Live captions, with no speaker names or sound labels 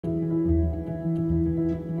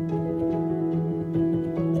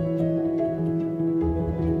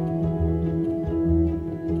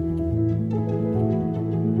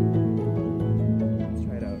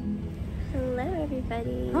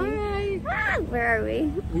Where are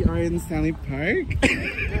we? We are in Stanley Park.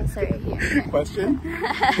 Oh, sorry. Here. Question?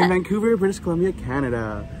 In Vancouver, British Columbia,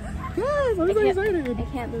 Canada. Yes, I'm so excited. I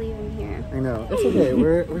can't believe I'm here. I know. It's okay.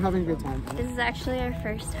 We're having a good time. This is actually our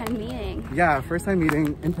first time meeting. Yeah, first time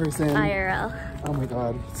meeting in person. IRL. Oh my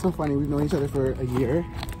god. It's so funny. We've known each other for a year.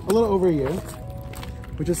 A little over a year.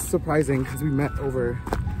 Which is surprising because we met over,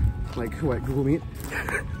 like, what, Google Meet?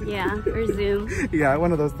 Yeah, or Zoom. Yeah,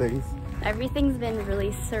 one of those things. Everything's been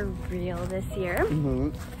really surreal this year.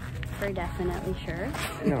 Mm-hmm. For definitely sure.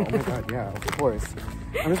 No, oh my god, yeah, of course.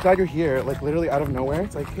 I'm just glad you're here, like literally out of nowhere.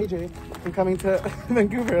 It's like, hey Jay, I'm coming to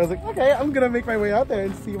Vancouver. I was like, okay, I'm gonna make my way out there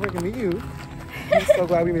and see if I can meet you. I'm so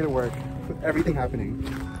glad we made it work with everything happening.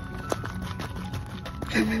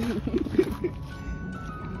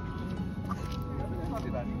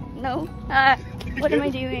 No. What am I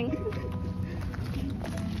doing?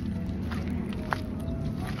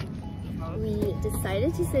 We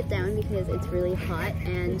decided to sit down because it's really hot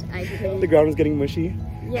and I couldn't... The ground was getting mushy.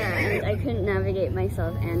 Yeah, and I couldn't navigate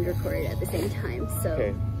myself and record at the same time, so...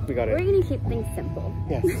 Okay, we got it. We're gonna keep things simple.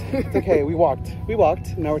 Yes, it's okay, we walked,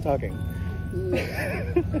 now we're talking.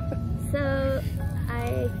 Yeah. So,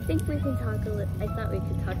 I think we can talk I thought we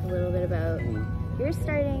could talk a little bit about... You're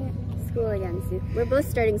starting school again soon. We're both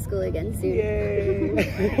starting school again soon.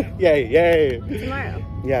 Yay! Yay, yay! Tomorrow.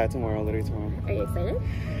 Yeah, tomorrow, literally tomorrow. Are you excited?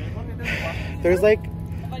 There's like,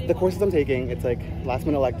 the courses I'm taking, it's like last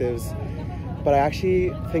minute electives, but I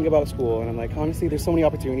actually think about school and I'm like, honestly, there's so many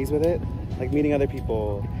opportunities with it, like meeting other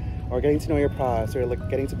people or getting to know your profs or like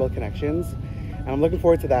getting to build connections. And I'm looking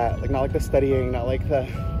forward to that, like not like the studying, not like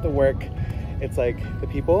the work, it's like the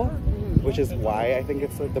people, which is why I think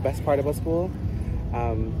it's like the best part about school.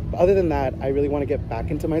 But other than that, I really want to get back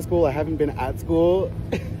into my school. I haven't been at school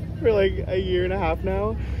for like a year and a half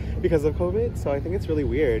now because of COVID, so I think it's really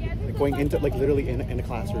weird, like going into like literally in a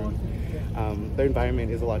classroom. The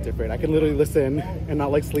environment is a lot different. I can literally listen and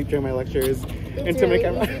not like sleep during my lectures. It's really easy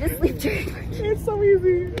to sleep during lectures. It's so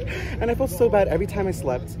easy. And I felt so bad every time I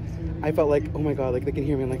slept. I felt like, oh my god, like they can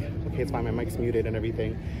hear me. I'm like, okay, it's fine, my mic's muted and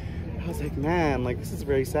everything. I was like, man, like this is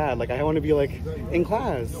very sad. Like I want to be like in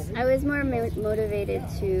class. I was more motivated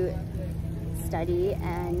to study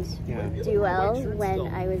and do well when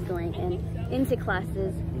I was going into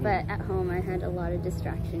classes, but at home I had a lot of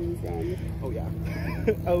distractions and oh yeah.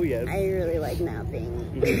 Oh yes. I really like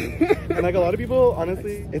napping. And like a lot of people,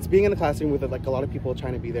 honestly, it's being in the classroom with like a lot of people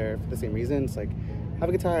trying to be there for the same reasons, like have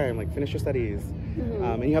a good time, like finish your studies.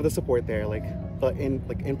 And you have the support there, like the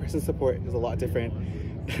in-person support is a lot different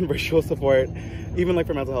than virtual support. Even like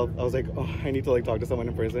for mental health, I was like, oh, I need to like talk to someone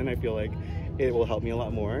in person. I feel like it will help me a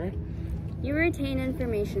lot more. You retain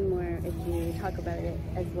information more if you talk about it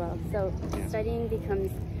as well. So studying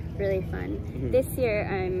becomes really fun. This year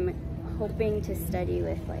I'm hoping to study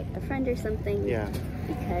with like a friend or something. Yeah.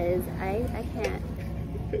 Because I can't.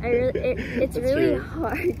 It's really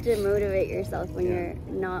hard to motivate yourself when you're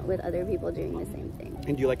not with other people doing the same thing.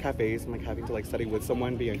 And do you like cafes and like having to like study with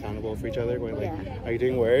someone, be accountable for each other, going like, are you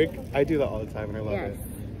doing work? I do that all the time and I love it.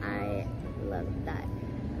 Yes, I love that.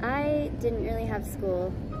 I didn't really have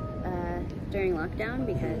school during lockdown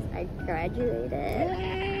because I graduated.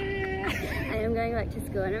 I am going back to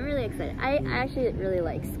school and I'm really excited. I actually really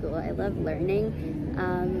like school. I love learning.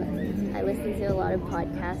 I listen to a lot of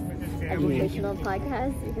podcasts, educational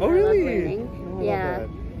podcasts, because I love learning.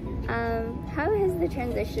 Oh, how has the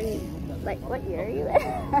transition, like what year are you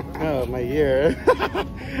in? Oh, my year.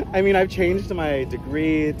 I mean, I've changed my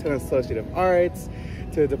degree to an Associate of Arts,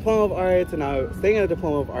 to a Diploma of Arts, and now staying at a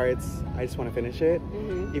Diploma of Arts, I just want to finish it,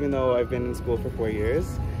 even though I've been in school for 4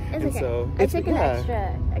 years. It's okay. So I took an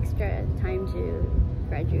extra time to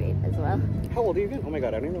graduate as well. How old are you again? Oh my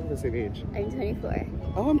god, I don't even know the same age. I'm 24.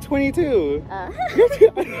 Oh, I'm 22. I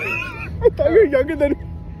thought you were younger than me.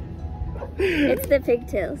 It's the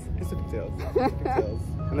pigtails. It's the pigtails. Pigtails.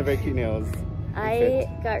 And the very cute nails. I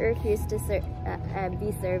got refused to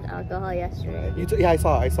be served alcohol yesterday. Yeah, I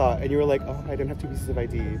saw. And you were like, oh, I didn't have 2 pieces of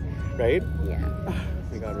ID, right? Yeah. Oh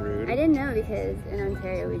my god, rude. I didn't know because in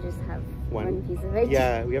Ontario we just have one piece of ID.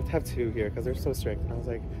 Yeah, we have to have 2 here because they're so strict. And I was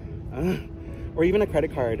like, or even a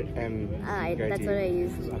credit card and that's what I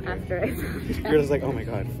used after I found out. You're just like, oh my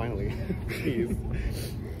god, finally. Please.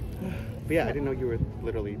 But yeah, I didn't know you were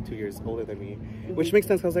literally 2 years older than me, which makes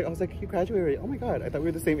sense. I was like, you graduated. Oh my god, I thought we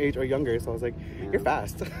were the same age or younger. So I was like, you're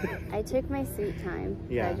fast. I took my sweet time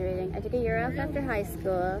graduating. I took a year off after high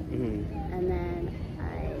school, and then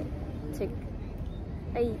I took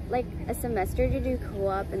a semester to do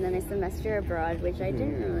co-op, and then a semester abroad, which I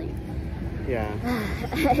didn't really. Yeah.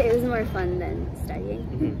 It was more fun than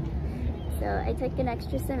studying. So I took an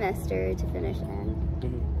extra semester to finish in.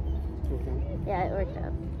 Yeah, it worked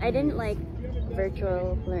out. I didn't like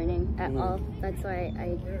virtual learning at all. That's why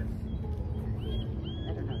I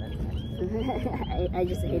don't know. That's why. I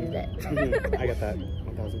just hated it. I get that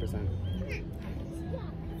 1000%.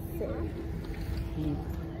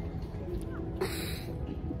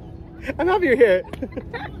 I'm happy you're here.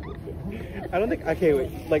 I don't think, okay,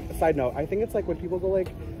 wait, like, side note, I think it's like when people go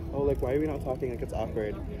like, oh, like, why are we not talking? Like, it's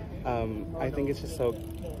awkward. I think it's just so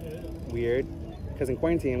weird. Because in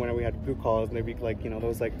quarantine, whenever we had group calls and there'd be like, you know,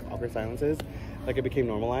 those like awkward silences, like it became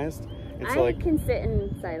normalized. And so, I can sit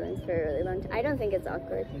in silence for a really long time. I don't think it's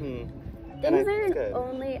awkward. Things are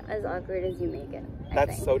only as awkward as you make it.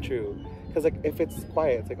 That's so true. Because like if it's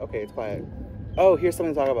quiet, it's like, okay, it's quiet. Oh, here's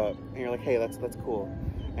something to talk about. And you're like, hey, that's cool.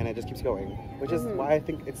 And it just keeps going. Which is why I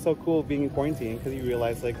think it's so cool being in quarantine, because you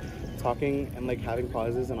realize like talking and like having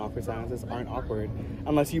pauses and awkward silences aren't awkward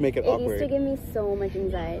unless you make it awkward. It used to give me so much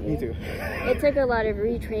anxiety. Me too. It took a lot of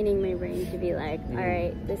retraining my brain to be like, all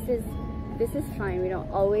right, this is fine. We don't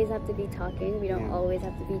always have to be talking. We don't always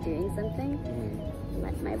have to be doing something.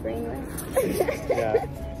 Let my brain work. Yeah,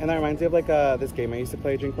 and that reminds me of like this game I used to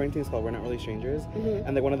play during quarantine. It's called We're Not Really Strangers.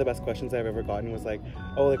 And like one of the best questions I've ever gotten was like,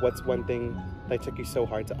 oh, like what's one thing that took you so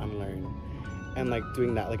hard to unlearn? And like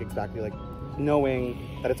doing that, like exactly like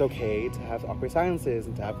knowing that it's okay to have awkward silences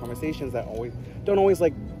and to have conversations that don't always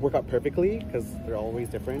like work out perfectly, because they're always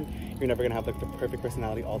different. You're never gonna have like the perfect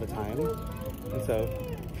personality all the time. And so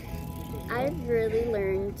I've really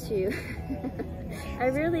learned to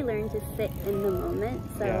sit in the moment.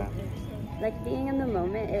 So like being in the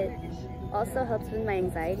moment, it also helps with my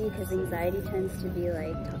anxiety, because anxiety tends to be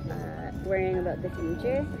like worrying about the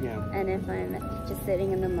future. And if I'm just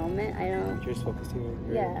sitting in the moment, I don't. You're just focused here.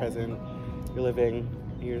 You're present. You're living.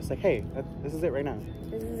 And you're just like, hey, this is it right now.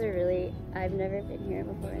 This is I've never been here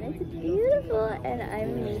before, and it's beautiful. And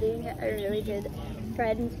I'm meeting a really good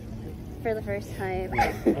friend for the first time.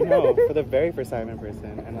 I know, for the very first time in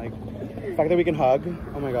person. And like, the fact that we can hug,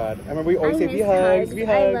 oh my god. I remember we always say V-hugs,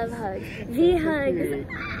 V-hugs. I love hugs. V-hugs.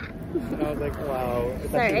 And I was like, wow.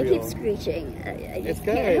 Sorry, I keep screeching. I it's just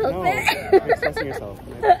good. can't help it. You're expressing yourself.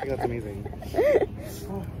 I think that's amazing.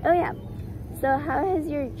 Oh yeah. So how has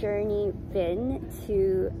your journey been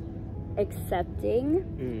to accepting,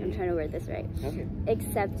 I'm trying to word this right,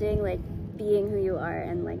 accepting like being who you are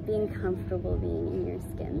and like being comfortable being in your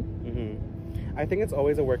skin? I think it's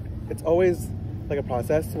always it's always like a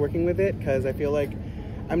process working with it, because I feel like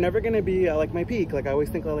I'm never gonna be at like my peak. Like I always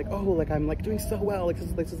think like, oh, like I'm like doing so well, like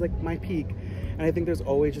this is like my peak. And I think there's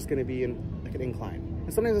always just gonna be like an incline.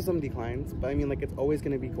 And sometimes there's some declines, but I mean like it's always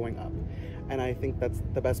gonna be going up. And I think that's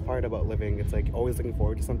the best part about living. It's like always looking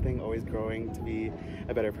forward to something, always growing to be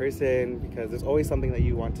a better person, because there's always something that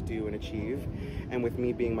you want to do and achieve. And with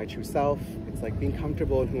me being my true self, it's like being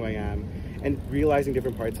comfortable in who I am and realizing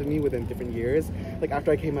different parts of me within different years. Like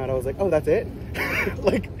after I came out, I was like, oh, that's it?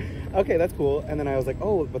 Like, okay, that's cool. And then I was like,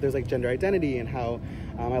 oh, but there's like gender identity and how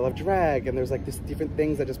I love drag, and there's like just different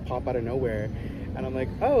things that just pop out of nowhere. And I'm like,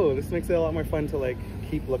 oh, this makes it a lot more fun to like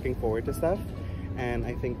keep looking forward to stuff. And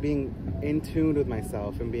I think being in tune with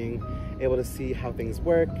myself and being able to see how things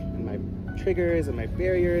work and my triggers and my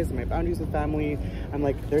barriers and my boundaries with family, I'm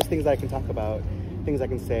like, there's things I can talk about, things I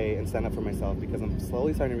can say and stand up for myself, because I'm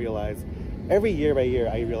slowly starting to realize, every year by year,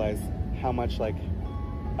 I realize how much like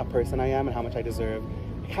a person I am and how much I deserve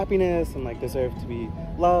happiness and like deserve to be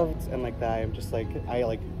loved, and like that I'm just like,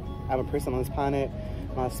 I'm a person on this planet,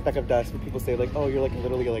 I'm not a speck of dust. But people say like, oh, you're like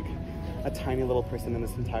literally like a tiny little person in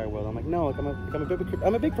this entire world. I'm like, no, like I'm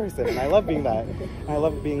a big person, and I love being that. And I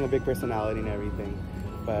love being a big personality and everything.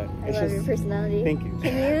 But it's I love your personality. Thank you.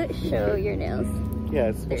 Can you show your nails?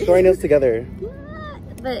 Yes, we'll show our nails together.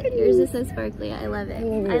 But yours is so sparkly. I love it.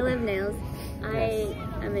 I love nails. I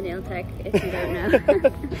am a nail tech, if you don't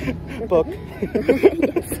know. Book.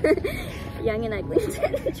 Yes. Young and Ugly,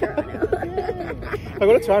 Toronto. If I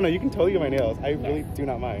go to Toronto, you can totally get my nails. I really do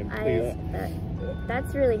not mind. Please.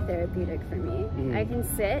 That's really therapeutic for me. I can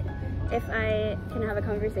sit. If I can have a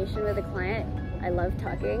conversation with a client, I love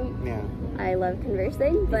talking. I love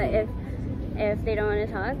conversing. But if they don't want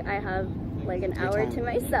to talk, I have like an hour to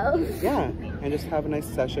myself. And just have a nice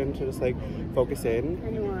session to just like focus in.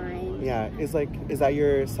 Unwind. Is that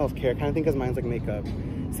your self-care kind of thing? Because mine's like makeup.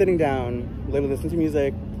 Sitting down, listening to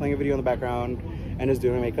music, playing a video in the background, and just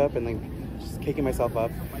doing my makeup and like just caking myself up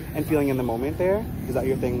and feeling in the moment there. Is that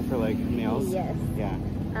your thing for like nails? Yes.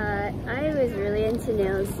 I was really into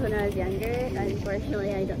nails when I was younger.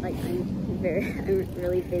 Unfortunately, I don't like. I'm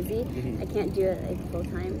really busy. I can't do it like full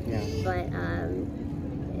time. But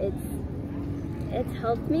it's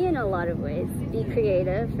helped me in a lot of ways. Be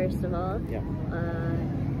creative, first of all.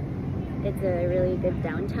 it's a really good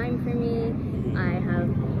downtime for me. I have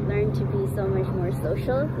learned to be so much more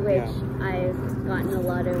social, which I've gotten a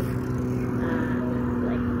lot of,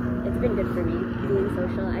 it's been good for me, being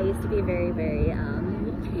social. I used to be very, very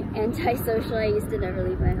antisocial. I used to never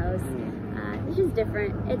leave my house. It's just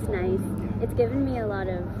different. It's nice. It's given me a lot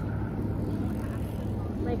of,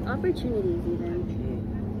 like, opportunities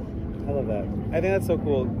even. I love that. I think that's so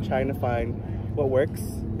cool, trying to find what works,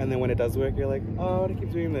 and then when it does work, you're like, oh, I want to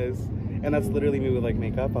keep doing this. And that's literally me with like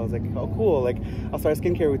makeup. I was like, oh cool, like I'll start a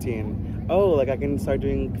skincare routine. Oh, like I can start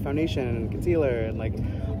doing foundation and concealer and like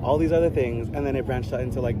all these other things. And then it branched out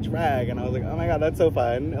into like drag, and I was like, oh my god, that's so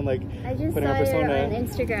fun. And like I just putting saw on persona. her on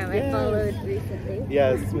Instagram. Yes. I followed recently.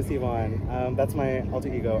 Yes, Miss Yvonne. That's my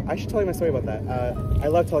alter ego. I should tell you my story about that. I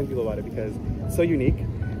love telling people about it because it's so unique.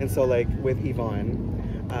 And so like with Yvonne,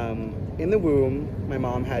 in the womb, my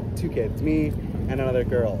mom had 2 kids, me and another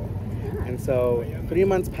girl. And so 3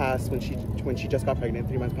 months passed when she just got pregnant,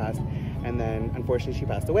 3 months passed, and then unfortunately she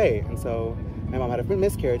passed away. And so my mom had a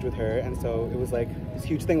miscarriage with her, and so it was like this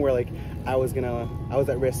huge thing where like I was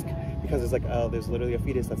at risk because it's like, oh, there's literally a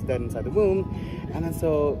fetus that's dead inside the womb. And then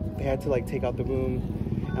so they had to like take out the womb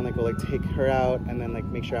and like go like take her out and then like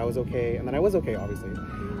make sure I was okay. And then I was okay, obviously.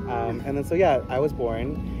 And then so yeah, I was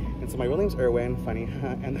born, and so my real name's Erwin, funny,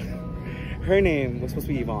 and her name was supposed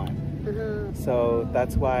to be Yvonne. So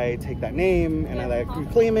that's why I take that name and I like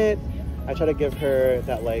reclaim it. I try to give her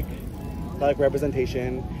that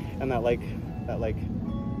representation and that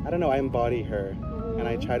I don't know, I embody her, and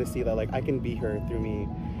I try to see that like I can be her through me,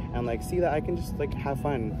 and like see that I can just like have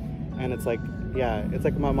fun. And it's like, yeah, it's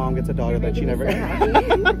like my mom gets a daughter that she never.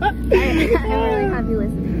 I'm really happy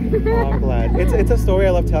listening. Oh, I'm glad. It's a story I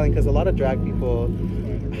love telling because a lot of drag people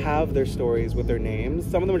have their stories with their names.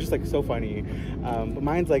 Some of them are just like so funny, but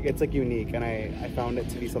mine's like, it's like unique, and I found it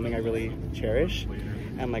to be something I really cherish.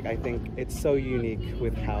 And like I think it's so unique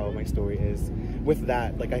with how my story is with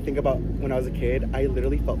that. Like I think about when I was a kid, I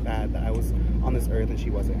literally felt bad that I was on this earth and she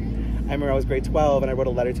wasn't. I remember I was grade 12 and I wrote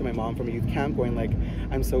a letter to my mom from a youth camp going like,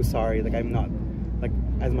 I'm so sorry, like I'm not like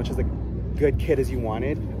as much as a good kid as you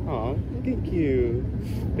wanted. Aw, thank you.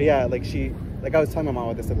 But yeah, like I was telling my mom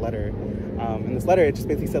about this letter. In this letter, it just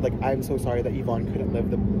basically said like, I'm so sorry that Yvonne couldn't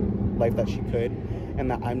live the life that she could, and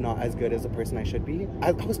that I'm not as good as a person I should be.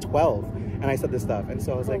 I was 12 and I said this stuff, and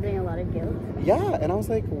so I was holding like, a lot of guilt. Yeah, and I was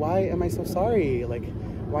like, why am I so sorry? Like,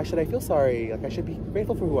 why should I feel sorry? Like, I should be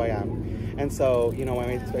grateful for who I am. And so, you know, when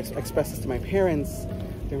I expressed this to my parents,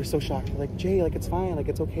 they were so shocked. They're like, Jay, like it's fine, like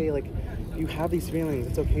it's okay, like you have these feelings,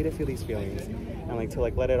 it's okay to feel these feelings, and like to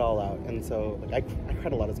like let it all out. And so like I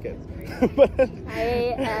cried a lot as a kid.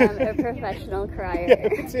 I am a professional crier. Yeah,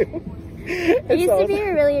 me too. I used to be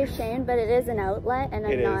really ashamed, but it is an outlet, and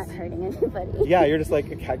I'm not hurting anybody. Yeah, you're just like,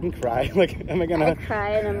 I can cry. Like, am I gonna? I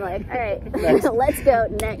cry, and I'm like, all right, let's go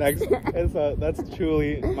next. And so that's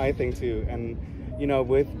truly my thing too. And you know,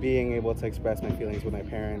 with being able to express my feelings with my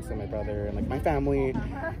parents and my brother and like my family,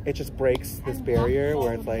 it just breaks this barrier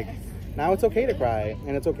where it's like, now it's okay to cry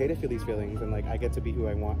and it's okay to feel these feelings, and like I get to be who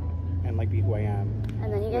I want and like be who I am.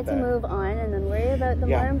 And then you get to move on and then worry about the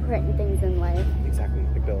more important things in life. Exactly,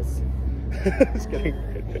 like bills. Just kidding.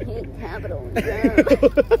 Capital.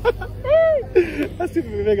 That's too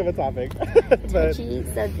big of a topic. Touchy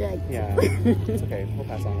subject. Yeah, it's okay. We'll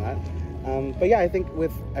pass on that. But yeah, I think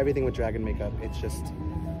with everything with drag and makeup, it's just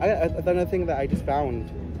another thing that I just found,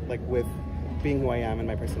 like with being who I am and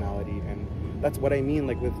my personality, and that's what I mean,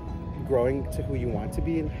 like with growing to who you want to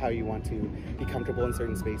be and how you want to be comfortable in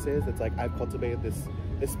certain spaces. It's like I've cultivated this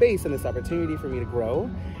space and this opportunity for me to grow,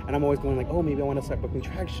 and I'm always going like, oh, maybe I want to start booking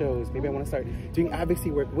drag shows, maybe I want to start doing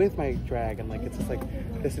advocacy work with my drag, and like it's just like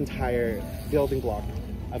this entire building block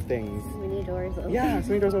of things. So many doors open. Yeah, so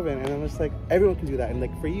many doors open, and I'm just like, everyone can do that. And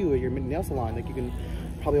like for you, your nail salon, like you can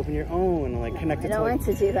probably open your own and like connect it to. I don't want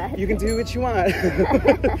to do that. You can do what you want.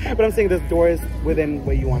 But I'm saying there's doors within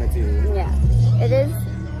what you want to do. Yeah, it is.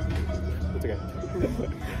 It's okay.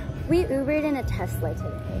 We Ubered in a Tesla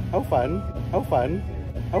today. Oh fun. Oh fun.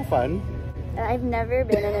 Oh fun. I've never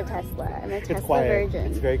been in a Tesla. I'm a Tesla virgin.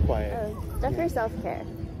 It's very quiet. Oh, stuff for self-care.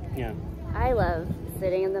 Yeah. I love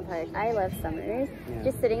sitting in the park. I love summers. Yeah.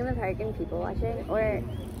 Just sitting in the park and people watching.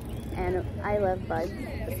 And I love bugs.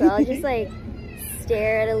 So I'll just like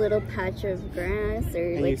stare at a little patch of grass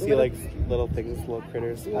or and like you see like little things, little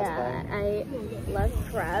critters pass by. I love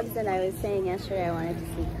crabs, and I was saying yesterday I wanted to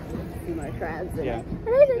see more crabs. And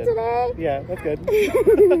I did today. Yeah, that's good.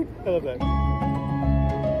 I love that.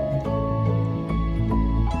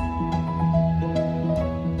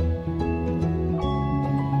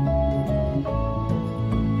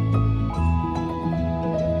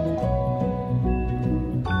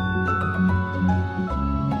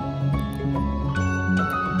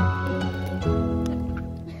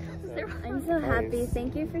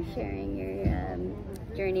 Thank you for sharing your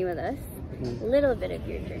journey with us. A little bit of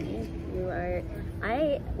your journey.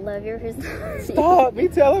 I love your personality. Stop! Me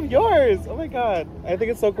too. I love yours. Oh my god. I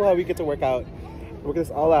think it's so cool how we get to work this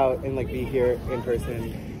all out, and like be here in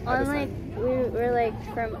person. Like we're like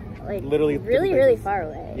from like literally really far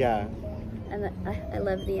away. Yeah. And I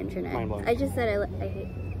love the internet. Mind blowing. I just said I hate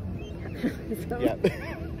capitalism. Yeah.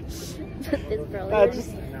 It's probably just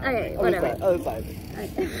okay. Whatever. Other side.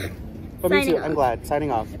 But me too. I'm glad.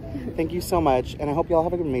 Signing off. Thank you so much, and I hope you all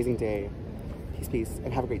have an amazing day. Peace,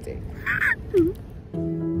 and have a great day.